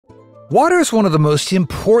Water is one of the most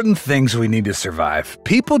important things we need to survive.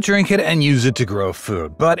 People drink it and use it to grow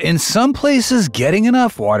food, but in some places, getting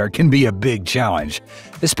enough water can be a big challenge,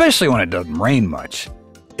 especially when it doesn't rain much.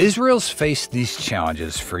 Israel's faced these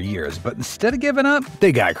challenges for years, but instead of giving up,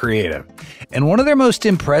 they got creative. And one of their most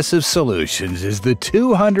impressive solutions is the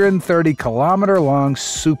 230-kilometer-long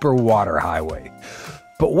Super Water Highway.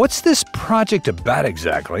 But what's this project about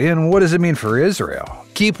exactly, and what does it mean for Israel?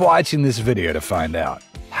 Keep watching this video to find out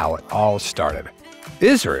how it all started.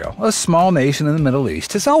 Israel, a small nation in the Middle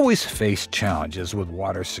East, has always faced challenges with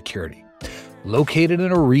water security. Located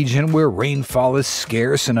in a region where rainfall is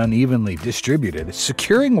scarce and unevenly distributed,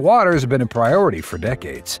 securing water has been a priority for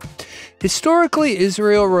decades. Historically,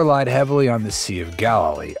 Israel relied heavily on the Sea of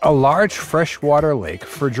Galilee, a large freshwater lake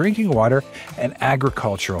for drinking water and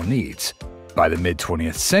agricultural needs. By the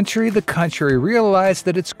mid-20th century, the country realized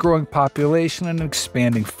that its growing population and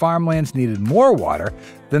expanding farmlands needed more water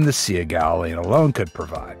than the Sea of Galilee alone could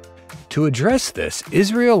provide. To address this,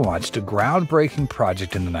 Israel launched a groundbreaking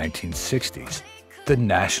project in the 1960s, the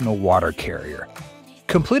National Water Carrier.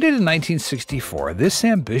 Completed in 1964, this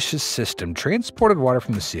ambitious system transported water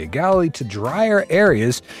from the Sea of Galilee to drier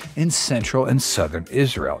areas in central and southern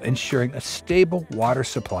Israel, ensuring a stable water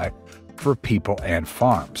supply for people and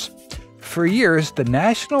farms. For years, the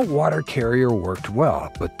National Water Carrier worked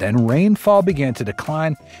well, but then rainfall began to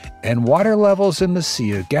decline and water levels in the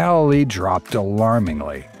Sea of Galilee dropped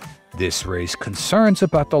alarmingly. This raised concerns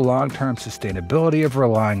about the long-term sustainability of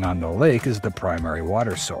relying on the lake as the primary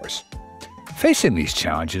water source. Facing these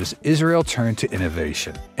challenges, Israel turned to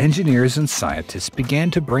innovation. Engineers and scientists began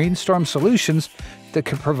to brainstorm solutions that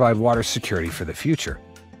could provide water security for the future.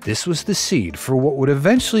 This was the seed for what would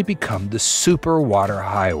eventually become the Super Water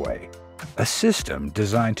Highway, a system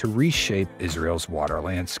designed to reshape Israel's water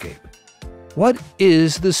landscape. What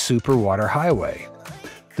is the Super Water Highway?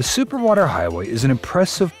 The Super Water Highway is an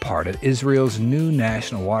impressive part of Israel's new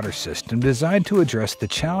national water system designed to address the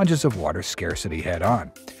challenges of water scarcity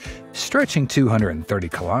head-on. Stretching 230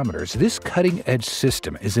 kilometers, this cutting-edge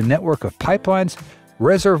system is a network of pipelines,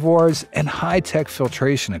 reservoirs, and high-tech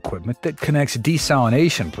filtration equipment that connects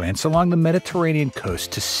desalination plants along the Mediterranean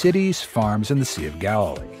coast to cities, farms, and the Sea of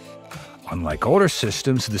Galilee. Unlike older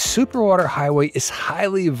systems, the Super Water Highway is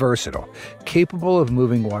highly versatile, capable of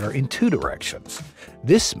moving water in two directions.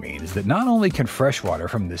 This means that not only can fresh water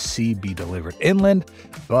from the sea be delivered inland,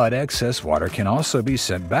 but excess water can also be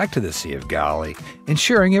sent back to the Sea of Galilee,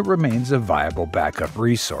 ensuring it remains a viable backup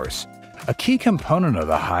resource. A key component of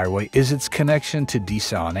the highway is its connection to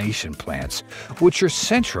desalination plants, which are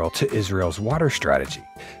central to Israel's water strategy.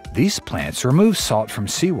 These plants remove salt from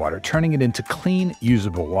seawater, turning it into clean,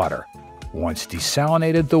 usable water. Once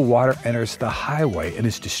desalinated, the water enters the highway and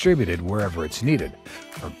is distributed wherever it's needed,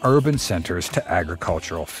 from urban centers to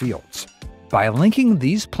agricultural fields. By linking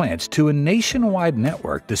these plants to a nationwide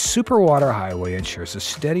network, the Super Water Highway ensures a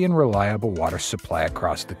steady and reliable water supply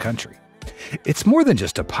across the country. It's more than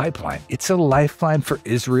just a pipeline, it's a lifeline for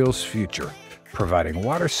Israel's future, providing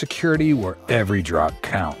water security where every drop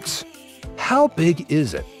counts. How big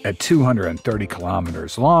is it? At 230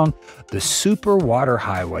 kilometers long, the Super Water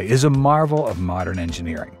Highway is a marvel of modern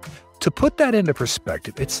engineering. To put that into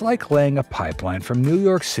perspective, it's like laying a pipeline from New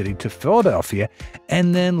York City to Philadelphia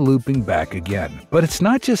and then looping back again. But it's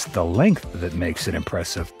not just the length that makes it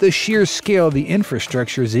impressive. The sheer scale of the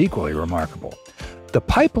infrastructure is equally remarkable. The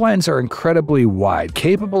pipelines are incredibly wide,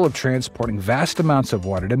 capable of transporting vast amounts of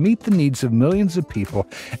water to meet the needs of millions of people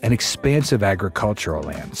and expansive agricultural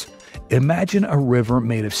lands. Imagine a river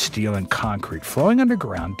made of steel and concrete flowing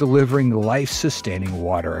underground, delivering life-sustaining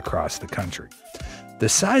water across the country. The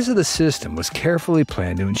size of the system was carefully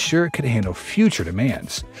planned to ensure it could handle future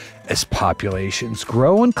demands. As populations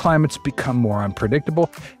grow and climates become more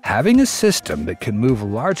unpredictable, having a system that can move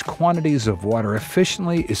large quantities of water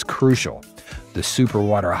efficiently is crucial. The Super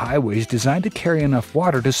Water Highway is designed to carry enough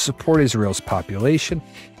water to support Israel's population,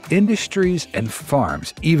 industries, and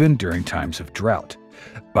farms, even during times of drought.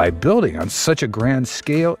 By building on such a grand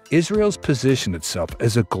scale, Israel's positioned itself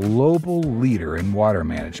as a global leader in water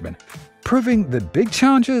management, proving that big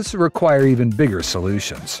challenges require even bigger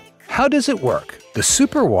solutions. How does it work? The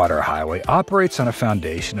Super Water Highway operates on a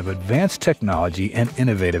foundation of advanced technology and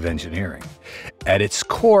innovative engineering. At its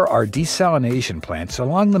core are desalination plants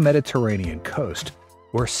along the Mediterranean coast,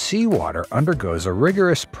 where seawater undergoes a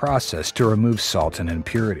rigorous process to remove salt and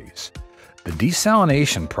impurities. The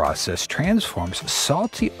desalination process transforms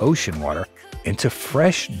salty ocean water into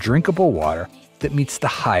fresh, drinkable water that meets the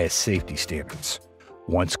highest safety standards.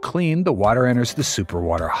 Once cleaned, the water enters the Super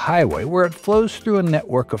Water Highway, where it flows through a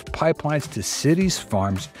network of pipelines to cities,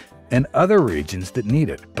 farms, and other regions that need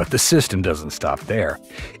it. But the system doesn't stop there.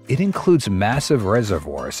 It includes massive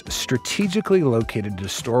reservoirs strategically located to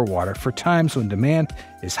store water for times when demand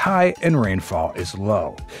is high and rainfall is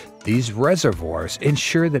low. These reservoirs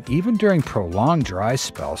ensure that even during prolonged dry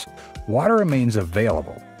spells, water remains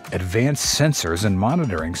available. Advanced sensors and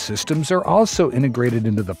monitoring systems are also integrated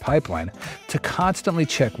into the pipeline to constantly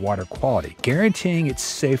check water quality, guaranteeing it's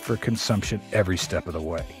safe for consumption every step of the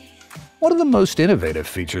way. One of the most innovative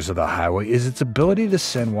features of the highway is its ability to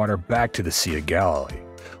send water back to the Sea of Galilee.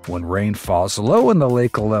 When rain falls low and the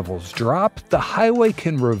lake levels drop, the highway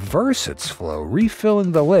can reverse its flow,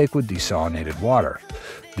 refilling the lake with desalinated water.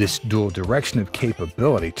 This dual direction of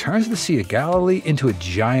capability turns the Sea of Galilee into a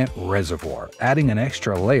giant reservoir, adding an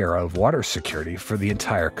extra layer of water security for the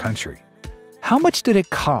entire country. How much did it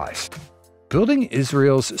cost? Building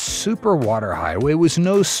Israel's super water highway was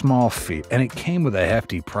no small feat, and it came with a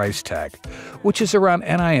hefty price tag, which is around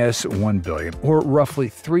NIS $1 billion, or roughly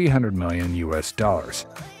 $300 million US.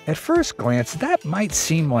 At first glance, that might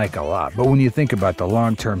seem like a lot, but when you think about the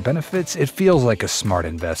long-term benefits, it feels like a smart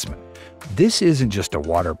investment. This isn't just a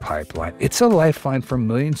water pipeline, it's a lifeline for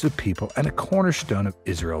millions of people and a cornerstone of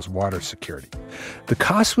Israel's water security. The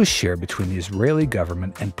cost was shared between the Israeli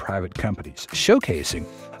government and private companies, showcasing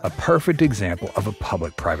a perfect example of a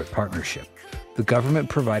public-private partnership. The government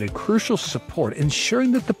provided crucial support,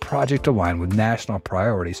 ensuring that the project aligned with national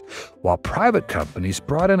priorities, while private companies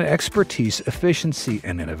brought in expertise, efficiency,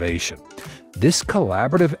 and innovation. This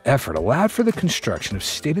collaborative effort allowed for the construction of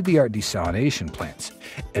state-of-the-art desalination plants,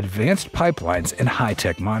 advanced pipelines, and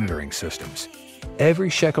high-tech monitoring systems. Every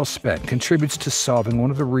shekel spent contributes to solving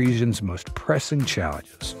one of the region's most pressing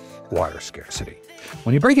challenges: water scarcity.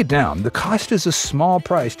 When you break it down, the cost is a small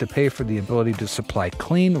price to pay for the ability to supply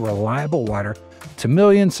clean, reliable water to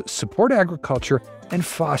millions, support agriculture, and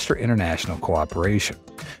foster international cooperation.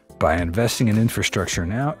 By investing in infrastructure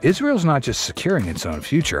now, Israel's not just securing its own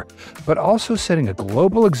future, but also setting a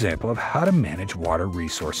global example of how to manage water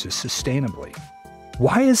resources sustainably.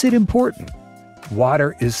 Why is it important?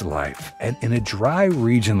 Water is life, and in a dry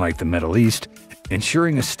region like the Middle East,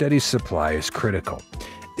 ensuring a steady supply is critical.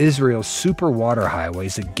 Israel's super water highway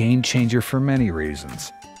is a game-changer for many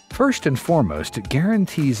reasons. First and foremost, it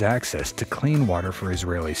guarantees access to clean water for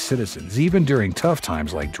Israeli citizens, even during tough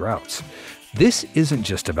times like droughts. This isn't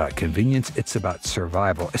just about convenience, it's about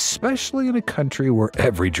survival, especially in a country where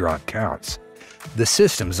every drop counts. The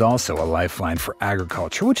system's also a lifeline for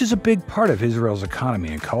agriculture, which is a big part of Israel's economy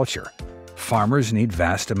and culture. Farmers need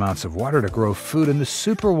vast amounts of water to grow food, and the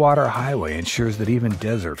super water highway ensures that even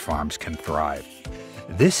desert farms can thrive.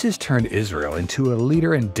 This has turned Israel into a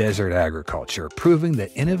leader in desert agriculture, proving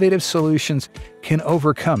that innovative solutions can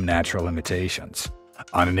overcome natural limitations.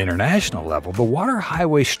 On an international level, the water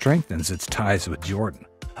highway strengthens its ties with Jordan.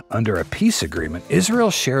 Under a peace agreement,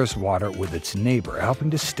 Israel shares water with its neighbor,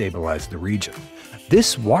 helping to stabilize the region.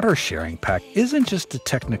 This water-sharing pact isn't just a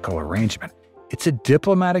technical arrangement, it's a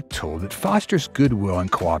diplomatic tool that fosters goodwill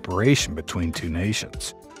and cooperation between two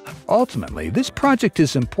nations. Ultimately, this project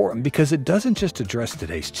is important because it doesn't just address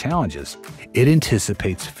today's challenges, it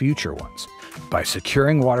anticipates future ones. By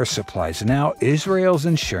securing water supplies now, Israel's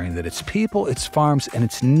ensuring that its people, its farms, and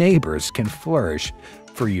its neighbors can flourish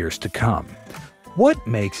for years to come. What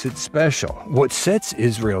makes it special? What sets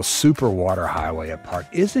Israel's super water highway apart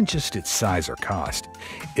isn't just its size or cost,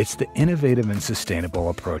 it's the innovative and sustainable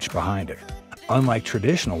approach behind it. Unlike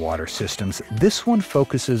traditional water systems, this one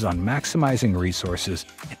focuses on maximizing resources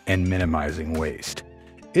and minimizing waste.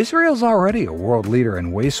 Israel's already a world leader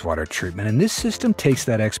in wastewater treatment, and this system takes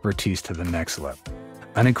that expertise to the next level.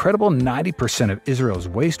 An incredible 90% of Israel's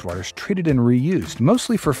wastewater is treated and reused,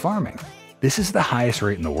 mostly for farming. This is the highest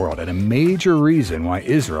rate in the world and a major reason why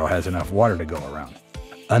Israel has enough water to go around.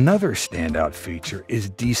 Another standout feature is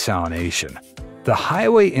desalination. The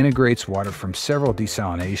highway integrates water from several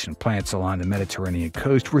desalination plants along the Mediterranean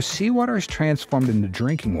coast, where seawater is transformed into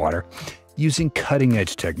drinking water using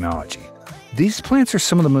cutting-edge technology. These plants are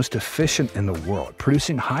some of the most efficient in the world,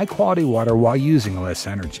 producing high-quality water while using less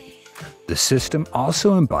energy. The system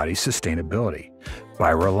also embodies sustainability. By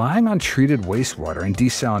relying on treated wastewater and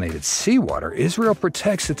desalinated seawater, Israel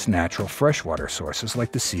protects its natural freshwater sources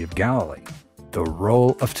like the Sea of Galilee. The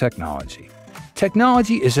role of technology.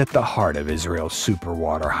 Technology is at the heart of Israel's super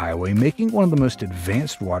water highway, making it one of the most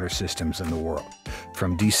advanced water systems in the world.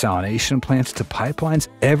 From desalination plants to pipelines,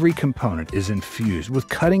 every component is infused with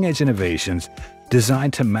cutting-edge innovations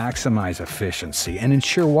designed to maximize efficiency and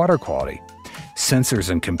ensure water quality. Sensors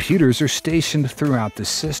and computers are stationed throughout the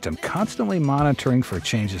system, constantly monitoring for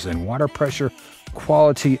changes in water pressure,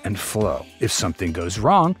 quality, and flow. If something goes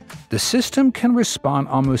wrong, the system can respond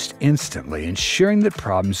almost instantly, ensuring that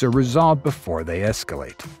problems are resolved before they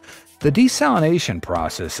escalate. The desalination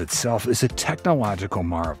process itself is a technological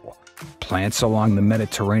marvel. Plants along the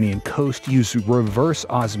Mediterranean coast use reverse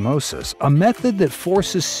osmosis, a method that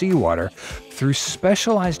forces seawater through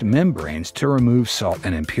specialized membranes to remove salt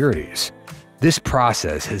and impurities. This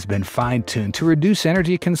process has been fine-tuned to reduce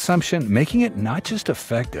energy consumption, making it not just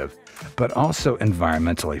effective, but also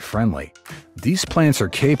environmentally friendly. These plants are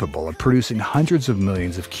capable of producing hundreds of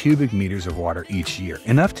millions of cubic meters of water each year,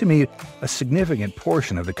 enough to meet a significant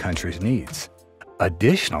portion of the country's needs.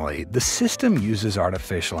 Additionally, the system uses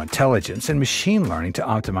artificial intelligence and machine learning to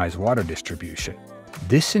optimize water distribution.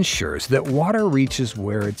 This ensures that water reaches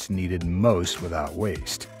where it's needed most without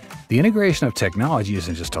waste. The integration of technology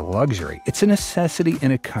isn't just a luxury, it's a necessity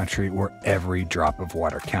in a country where every drop of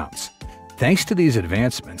water counts. Thanks to these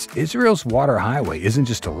advancements, Israel's water highway isn't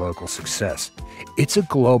just a local success, it's a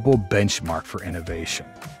global benchmark for innovation.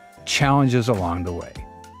 Challenges along the way.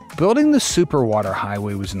 Building the super water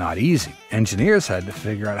highway was not easy. Engineers had to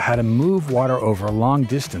figure out how to move water over long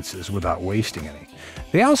distances without wasting any.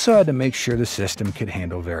 They also had to make sure the system could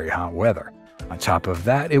handle very hot weather. On top of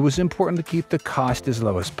that, it was important to keep the cost as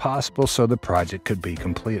low as possible so the project could be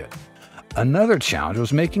completed. Another challenge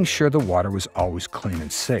was making sure the water was always clean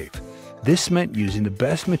and safe. This meant using the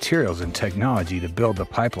best materials and technology to build the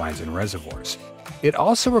pipelines and reservoirs. It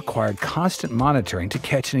also required constant monitoring to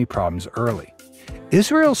catch any problems early.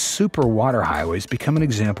 Israel's super water highways become an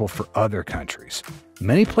example for other countries.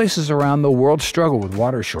 Many places around the world struggle with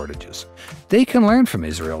water shortages. They can learn from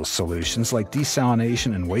Israel's solutions like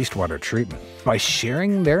desalination and wastewater treatment. By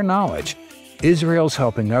sharing their knowledge, Israel's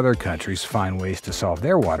helping other countries find ways to solve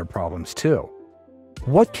their water problems too.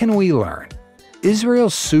 What can we learn?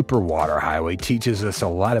 Israel's super water highway teaches us a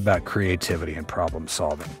lot about creativity and problem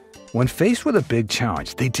solving. When faced with a big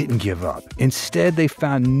challenge, they didn't give up. Instead, they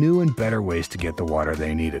found new and better ways to get the water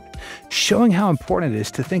they needed, showing how important it is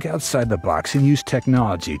to think outside the box and use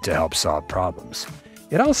technology to help solve problems.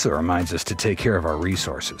 It also reminds us to take care of our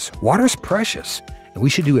resources. Water's precious, and we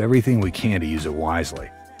should do everything we can to use it wisely.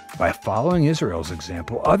 By following Israel's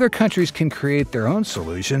example, other countries can create their own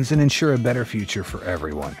solutions and ensure a better future for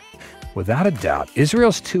everyone. Without a doubt,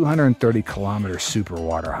 Israel's 230-kilometer super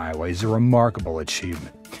water highway is a remarkable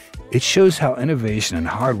achievement. It shows how innovation and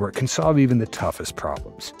hard work can solve even the toughest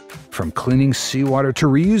problems. From cleaning seawater to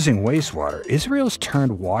reusing wastewater, Israel's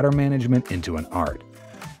turned water management into an art.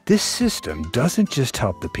 This system doesn't just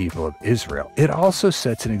help the people of Israel, it also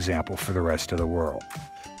sets an example for the rest of the world.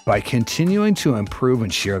 By continuing to improve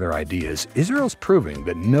and share their ideas, Israel's proving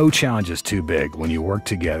that no challenge is too big when you work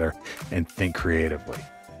together and think creatively.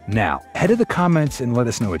 Now, head to the comments and let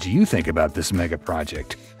us know what you think about this mega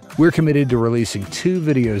project. We're committed to releasing 2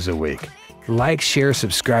 videos a week. Like, share,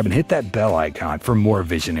 subscribe, and hit that bell icon for more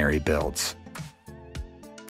visionary builds.